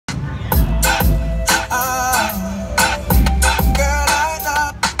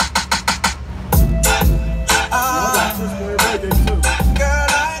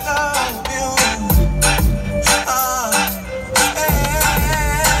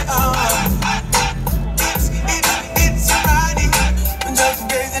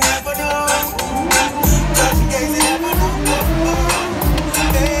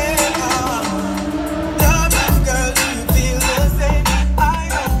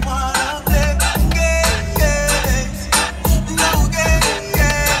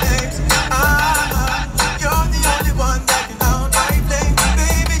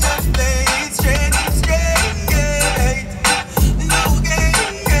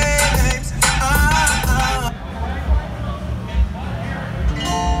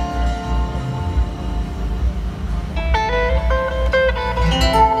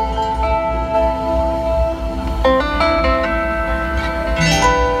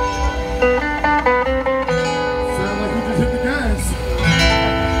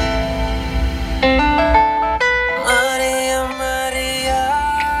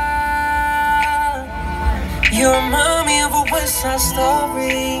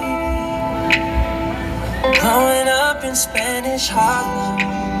story. Growing up in Spanish Harlem,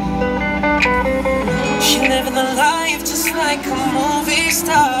 she living the life just like a movie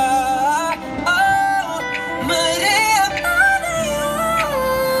star. Oh, Maria, Maria.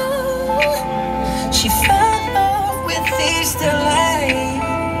 She fell in love with East LA.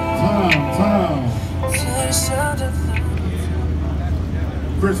 Time.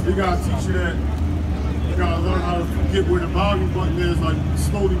 Chris, we gotta teach you that. You gotta learn how to get where the volume button is, like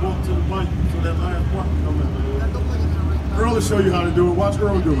slowly walk to the mic so that last part can come in. Earl will show you how to do it. Watch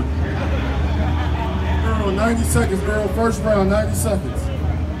Earl do it. Earl, 90 seconds, Earl. First round, 90 seconds.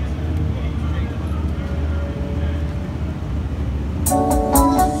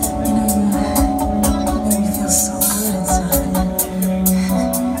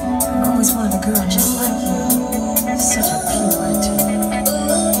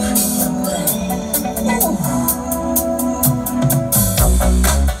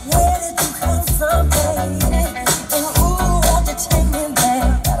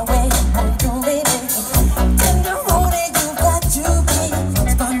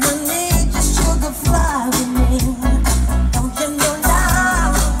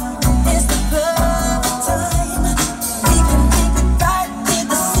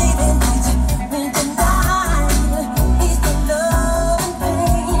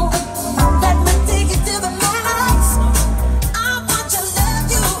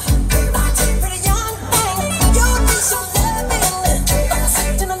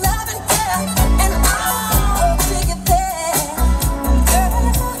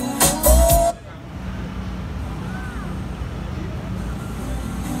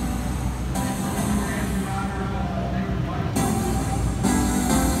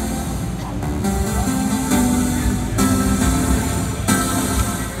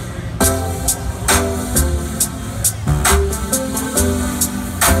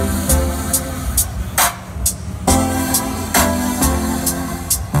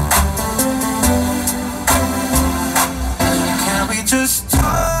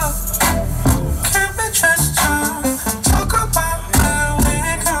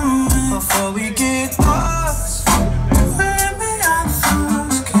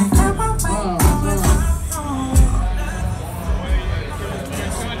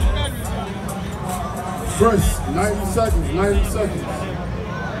 Chris, 90 seconds, 90 seconds.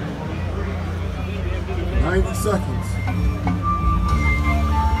 90 seconds.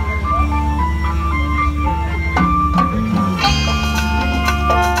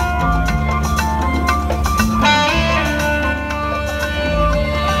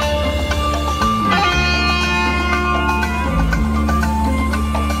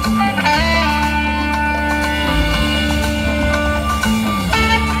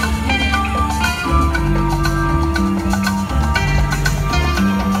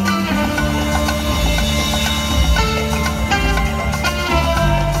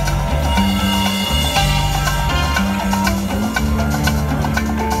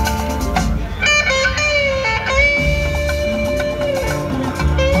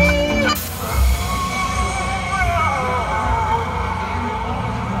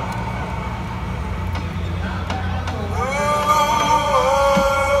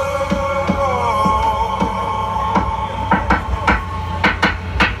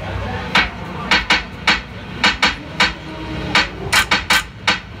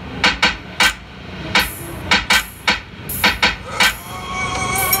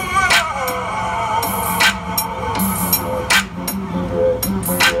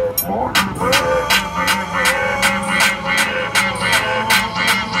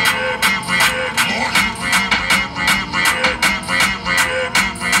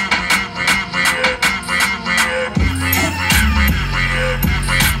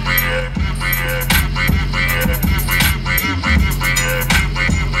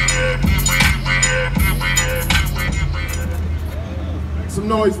 Some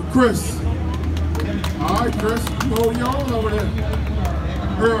noise for Chris. All right, Chris, you hold your own over there.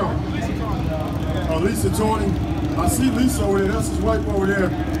 Girl. Oh, Lisa taught him. I see Lisa over there. That's his wife over there.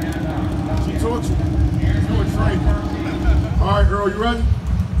 She taught you. She's doing training. All right, Earl, you ready?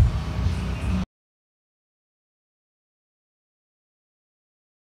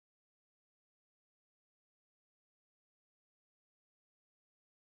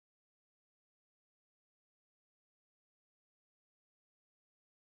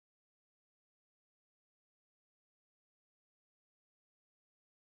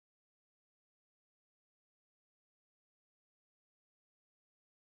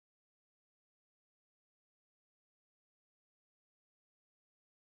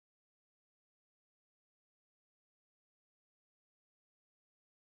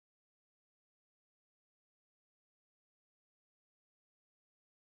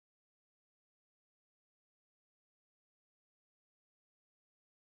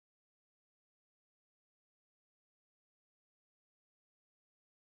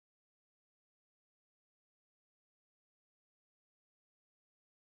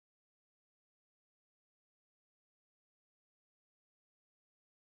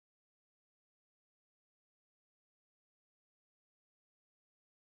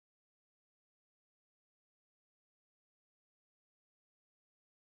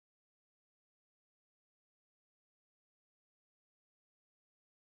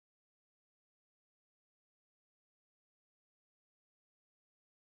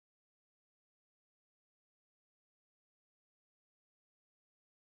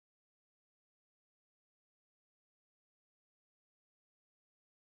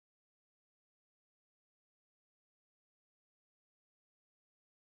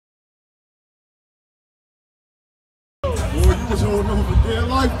 was holding on for dear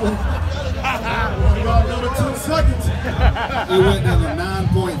life, boy. About another 10 seconds. It went down to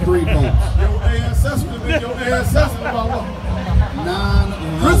 9.3 volts. Your ASS would have been your ASS in about what?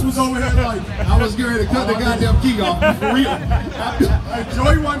 9 Chris volts. was over here like, I was getting ready to cut the goddamn key off, for real. hey,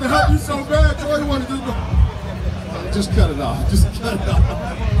 Joey wanted to help you so bad, Joey wanted to Just cut it off, just cut it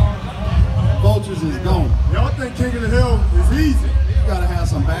off. Vultures is gone. Y'all think King of the Hill is easy. You gotta have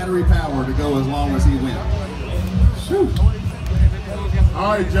some battery power to go as long as he went. Shoot.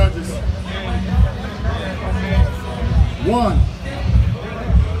 All right, judges. 1.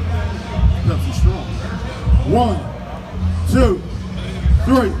 Pepsi strong. 1, 2,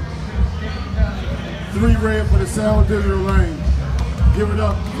 3. 3 red for the Sound Digital lane. Give it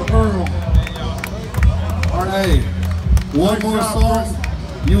up for Earl. All right. Hey, one Nice more job, song,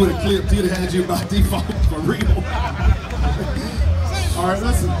 Chris. you would have clipped, you'd have had you by default for real. All right,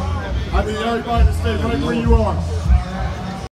 listen. I need everybody to stay right where you are.